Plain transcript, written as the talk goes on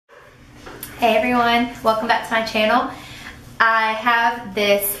Hey everyone, welcome back to my channel. I have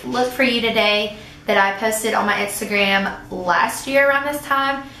this look for you today that I posted on my Instagram last year around this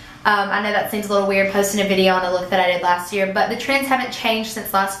time. I know that seems a little weird posting a video on a look that I did last year, but the trends haven't changed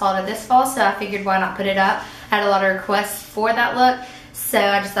since last fall to this fall, so I figured why not put it up. I had a lot of requests for that look, so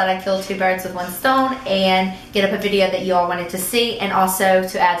I just thought I'd kill two birds with one stone and get up a video that you all wanted to see and also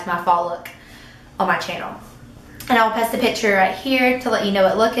to add to my fall look on my channel. And I'll post a picture right here to let you know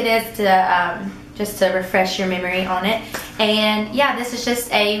what look it is, to just to refresh your memory on it. And yeah, this is just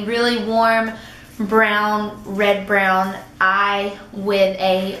a really warm brown, red brown eye with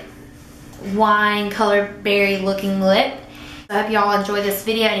a wine colored berry looking lip. I hope y'all enjoy this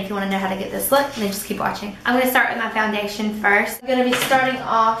video, and if you want to know how to get this look, then just keep watching. I'm going to start with my foundation first. I'm going to be starting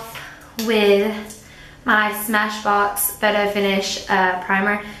off with my Smashbox Photo Finish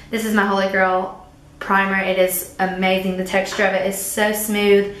primer. This is my Holy Grail primer. It is amazing. The texture of it is so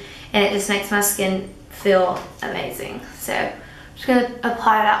smooth and it just makes my skin feel amazing. So I'm just going to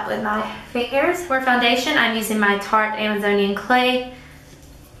apply that with my fingers. For foundation, I'm using my Tarte Amazonian Clay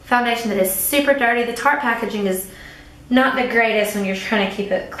foundation that is super dirty. The Tarte packaging is not the greatest when you're trying to keep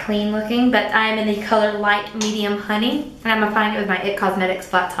it clean looking, but I am in the color Light Medium Honey, and I'm applying it with my It Cosmetics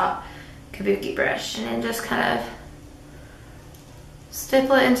Flat Top Kabuki brush, and then just kind of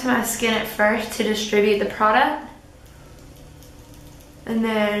stipple it into my skin at first to distribute the product, and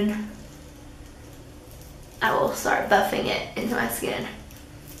then I will start buffing it into my skin.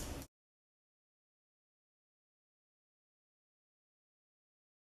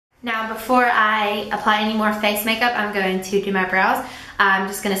 Now before I apply any more face makeup, I'm going to do my brows. I'm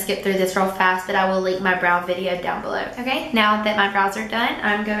just going to skip through this real fast, but I will link my brow video down below. Okay, now that my brows are done,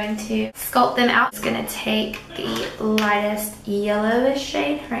 I'm going to sculpt them out. I'm just going to take the lightest yellowish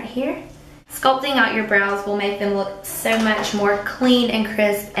shade right here. Sculpting out your brows will make them look so much more clean and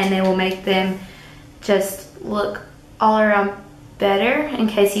crisp, and they will make them just look all around better in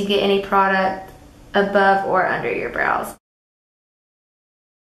case you get any product above or under your brows.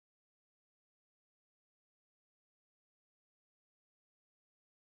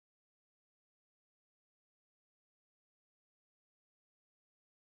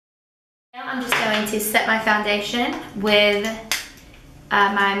 Now I'm just going to set my foundation with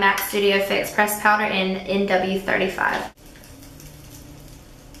my MAC Studio Fix pressed powder in NW35.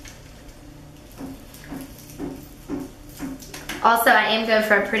 Also, I am going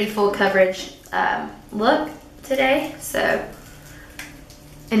for a pretty full coverage look today,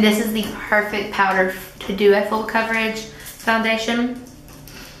 and this is the perfect powder to do a full coverage foundation.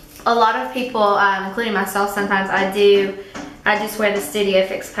 A lot of people, including myself, sometimes I just wear the Studio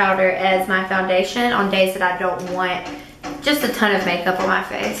Fix powder as my foundation on days that I don't want just a ton of makeup on my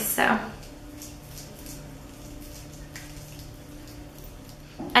face. So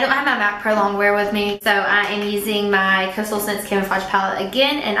I don't have my MAC Pro Longwear with me, so I am using my Coastal Scents Camouflage palette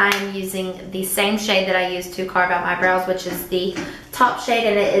again, and I am using the same shade that I used to carve out my brows, which is the top shade,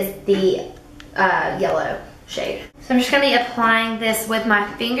 and it is the yellow shade. So I'm just going to be applying this with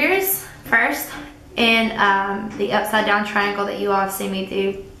my fingers first in the upside down triangle that you all have seen me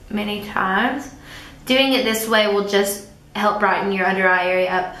do many times. Doing it this way will just help brighten your under eye area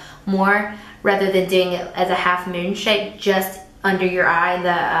up more, rather than doing it as a half moon shape just under your eye,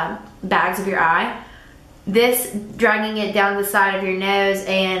 the bags of your eye. This, dragging it down the side of your nose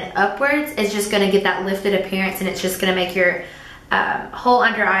and upwards, is just going to get that lifted appearance, and it's just going to make your whole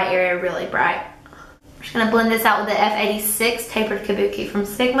under eye area really bright. I'm just going to blend this out with the F86 Tapered Kabuki from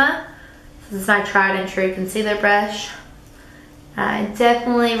Sigma. This is my tried and true concealer brush. I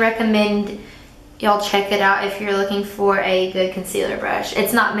definitely recommend y'all check it out if you're looking for a good concealer brush.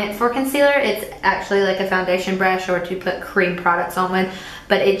 It's not meant for concealer, it's actually like a foundation brush or to put cream products on with,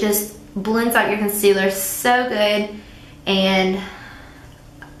 but it just blends out your concealer so good, and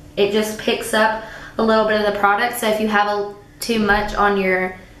it just picks up a little bit of the product. So if you have too much on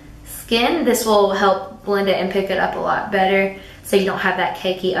your skin, this will help blend it and pick it up a lot better, so you don't have that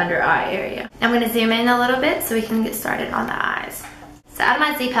cakey under eye area. I'm going to zoom in a little bit so we can get started on the eyes. So out of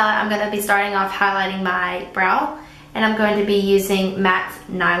my Z palette, I'm going to be starting off highlighting my brow, and I'm going to be using MAC's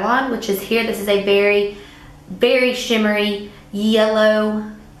Nylon, which is here. This is a very, very shimmery yellow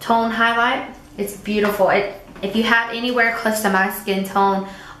tone highlight. It's beautiful. If you have anywhere close to my skin tone,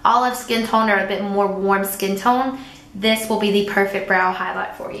 olive skin tone or a bit more warm skin tone, this will be the perfect brow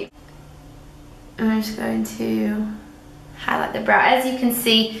highlight for you. I'm just going to highlight the brow. As you can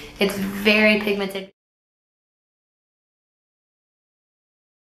see, it's very pigmented.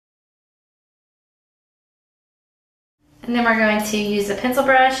 And then we're going to use a pencil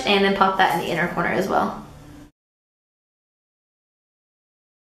brush and then pop that in the inner corner as well.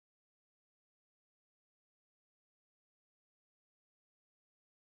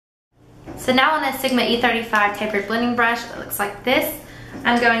 So now on a Sigma E35 tapered blending brush that looks like this,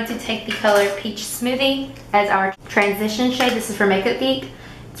 I'm going to take the color Peach Smoothie as our transition shade. This is for Makeup Geek.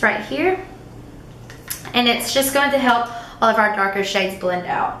 It's right here. And it's just going to help all of our darker shades blend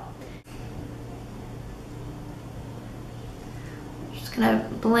out. Just gonna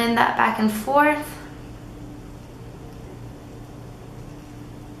blend that back and forth.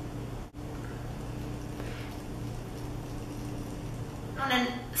 On a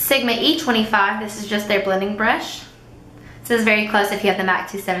Sigma E25, this is just their blending brush. This is very close if you have the MAC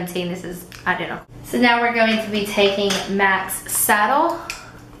 217. This is identical. So now we're going to be taking MAC's Saddle.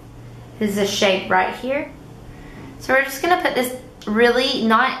 This is a shade right here. So we're just gonna put this really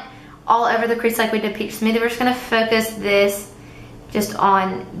not all over the crease like we did Peach Smoothie. We're just gonna focus this just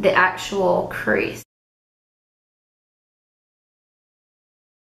on the actual crease.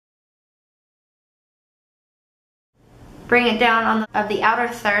 Bring it down on the outer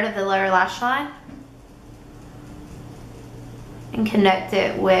third of the lower lash line and connect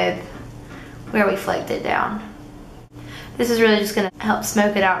it with where we flaked it down. This is really just gonna help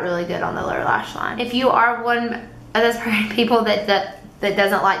smoke it out really good on the lower lash line. If you are one of those people that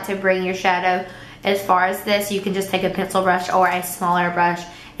doesn't like to bring your shadow as far as this, you can just take a pencil brush or a smaller brush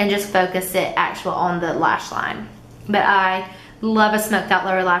and just focus it actual on the lash line. But I love a smoked out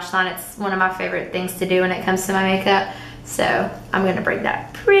lower lash line. It's one of my favorite things to do when it comes to my makeup. So I'm gonna bring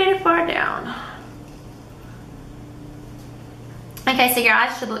that pretty far down. Okay, so your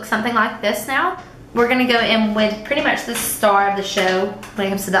eyes should look something like this now. We're gonna go in with pretty much the star of the show when it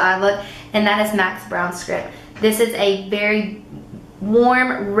comes to the eye look, and that is MAC's Brown Script. This is a very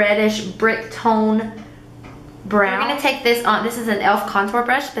warm, reddish, brick tone brown. We're gonna take this on, this is an e.l.f. contour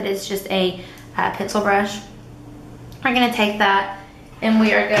brush, but it's just a pencil brush. We're gonna take that and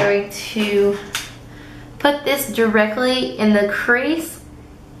we are going to put this directly in the crease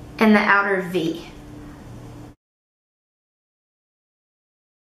in the outer V.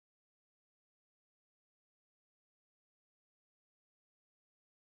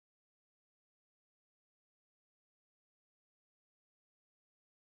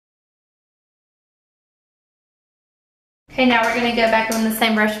 Okay, now we're gonna go back on the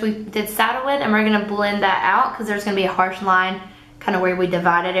same brush we did Saddle with, and we're gonna blend that out because there's gonna be a harsh line kind of where we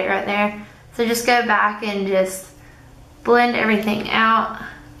divided it right there. So just go back and just blend everything out.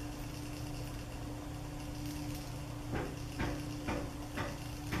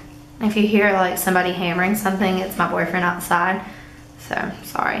 If you hear like somebody hammering something, it's my boyfriend outside. So,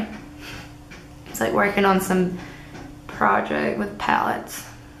 sorry. It's like working on some project with palettes.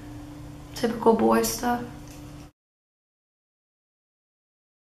 Typical boy stuff.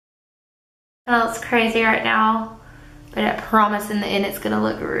 It looks crazy right now, but I promise in the end it's gonna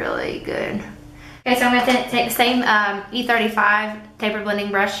look really good. Okay, so I'm gonna take the same E35 taper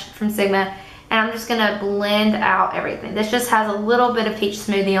blending brush from Sigma, and I'm just gonna blend out everything. This just has a little bit of Peach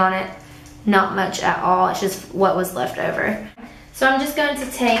Smoothie on it, not much at all. It's just what was left over. So I'm just going to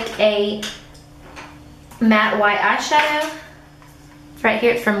take a matte white eyeshadow. It's right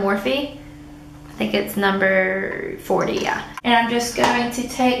here, it's from Morphe. I think it's number 40, yeah. And I'm just going to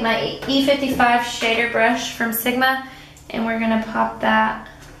take my E55 shader brush from Sigma, and we're gonna pop that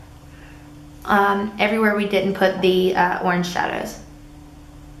everywhere we didn't put the orange shadows.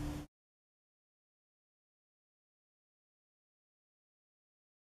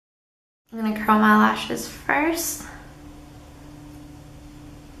 I'm gonna curl my lashes first.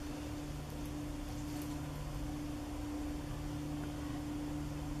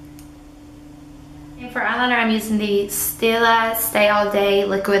 And for eyeliner, I'm using the Stila Stay All Day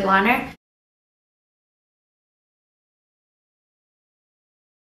Liquid Liner.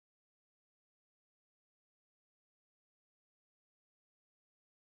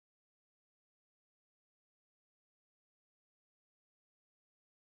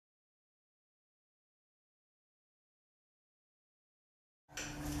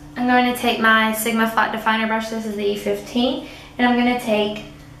 I'm going to take my Sigma Flat Definer brush, this is the E15, and I'm going to take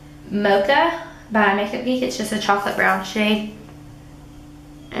Mocha by Makeup Geek. It's just a chocolate brown shade.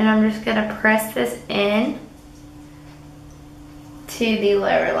 And I'm just going to press this in to the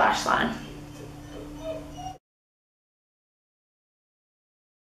lower lash line.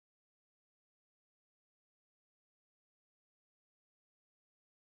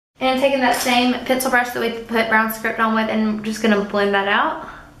 And I'm taking that same pencil brush that we put Brown Script on with, and I'm just going to blend that out.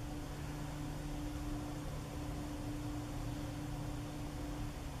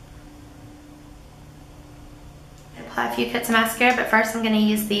 Apply a few coats of mascara, but first I'm going to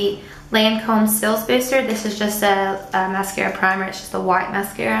use the Lancome Cils Booster. This is just a mascara primer. It's just a white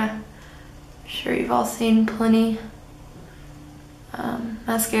mascara. I'm sure you've all seen plenty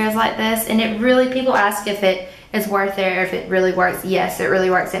mascaras like this, and it really, people ask if it is worth it or if it really works. Yes, it really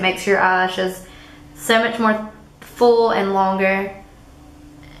works. It makes your eyelashes so much more full and longer,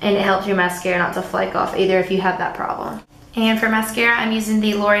 and it helps your mascara not to flake off either if you have that problem. And for mascara, I'm using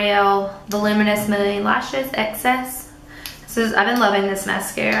the L'Oreal Voluminous Million Lashes XS. I've been loving this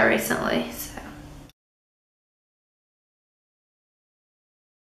mascara recently.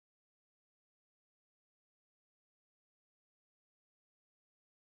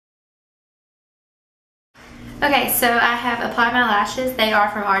 Okay, so I have applied my lashes. They are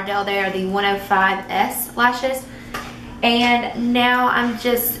from Ardell. They are the 105S lashes. And now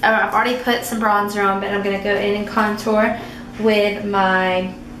I've already put some bronzer on, but I'm going to go in and contour with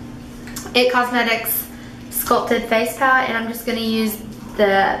my It Cosmetics Sculpted Face Palette. And I'm just going to use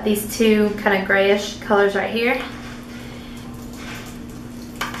these two kind of grayish colors right here.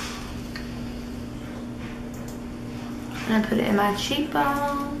 And I put it in my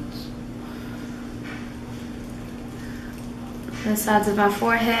cheekbones, the sides of my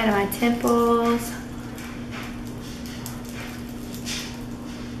forehead and my temples.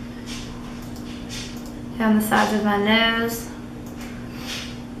 Down the sides of my nose.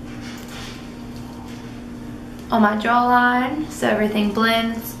 On my jawline, so everything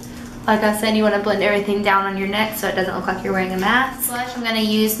blends. Like I said, you want to blend everything down on your neck so it doesn't look like you're wearing a mask. Blush, I'm going to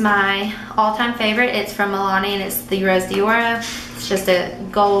use my all-time favorite. It's from Milani and it's the Rose d'Oro. It's just a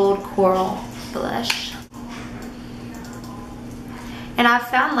gold coral blush. And I've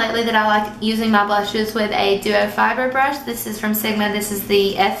found lately that I like using my blushes with a duo fiber brush. This is from Sigma. This is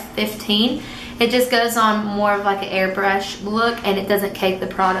the F15. It just goes on more of like an airbrush look, and it doesn't cake the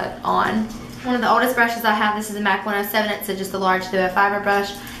product on. One of the oldest brushes I have, this is a MAC 107. It's just a large duo fiber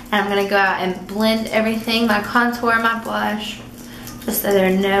brush. And I'm going to go out and blend everything, my contour, my blush, just so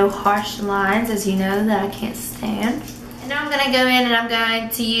there are no harsh lines, as you know that I can't stand. And now I'm going to go in and I'm going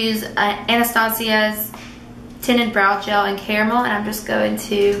to use Anastasia's Tinted Brow Gel in Caramel, and I'm just going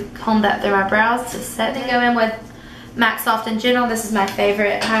to comb that through my brows to set. Then go in with MAC Soft and Gentle. This is my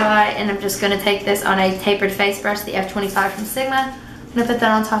favorite highlight, and I'm just going to take this on a tapered face brush, the F25 from Sigma. I'm going to put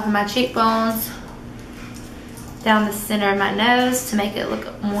that on top of my cheekbones, down the center of my nose to make it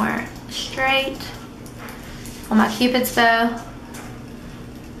look more straight, on my Cupid's bow.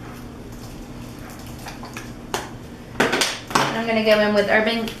 And I'm going to go in with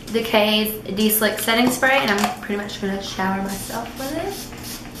Urban Decay's De-Slick Setting Spray, and I'm pretty much going to shower myself with it.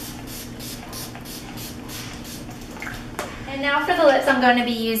 And now for the lips, I'm going to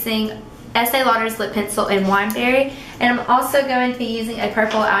be using Estee Lauder's Lip Pencil in Wineberry, and I'm also going to be using a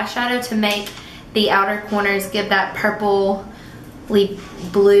purple eyeshadow to make the outer corners give that purpley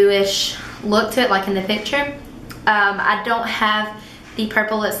bluish look to it, like in the picture. I don't have the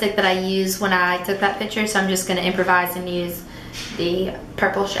purple lipstick that I used when I took that picture, so I'm just going to improvise and use the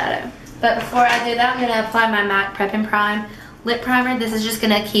purple shadow. But before I do that, I'm going to apply my MAC Prep and Prime lip primer. This is just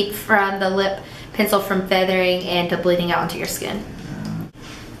going to keep from the lip pencil from feathering and to bleeding out onto your skin.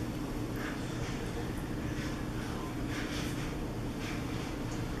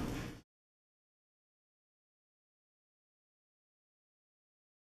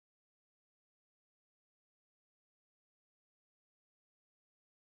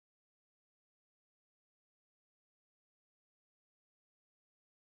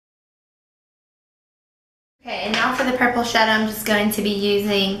 Okay, and now for the purple shadow, I'm just going to be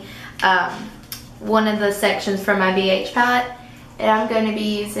using one of the sections from my BH palette. And I'm going to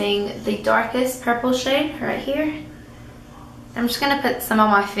be using the darkest purple shade right here. I'm just going to put some on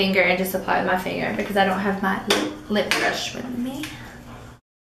my finger and just apply with my finger because I don't have my lip brush with me.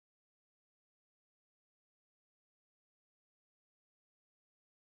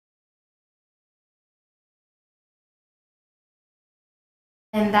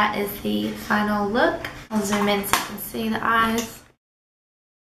 And that is the final look. I'll zoom in so you can see the eyes.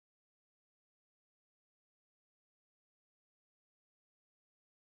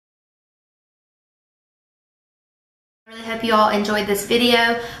 I really hope you all enjoyed this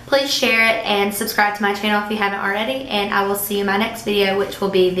video. Please share it and subscribe to my channel if you haven't already. And I will see you in my next video, which will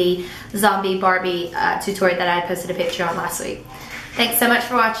be the Zombie Barbie tutorial that I posted a picture on last week. Thanks so much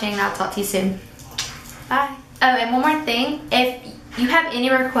for watching. I'll talk to you soon. Bye. Oh, and one more thing. If you have any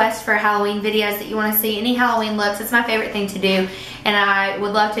requests for Halloween videos that you want to see, any Halloween looks, it's my favorite thing to do, and I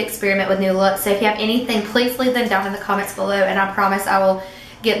would love to experiment with new looks. So if you have anything, please leave them down in the comments below, and I promise I will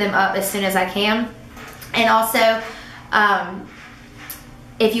get them up as soon as I can. And also,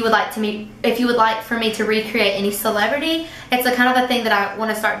 if you would like for me to recreate any celebrity, it's a kind of a thing that I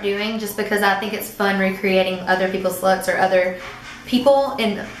want to start doing just because I think it's fun recreating other people's looks or other people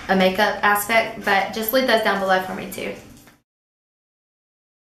in a makeup aspect. But just leave those down below for me too.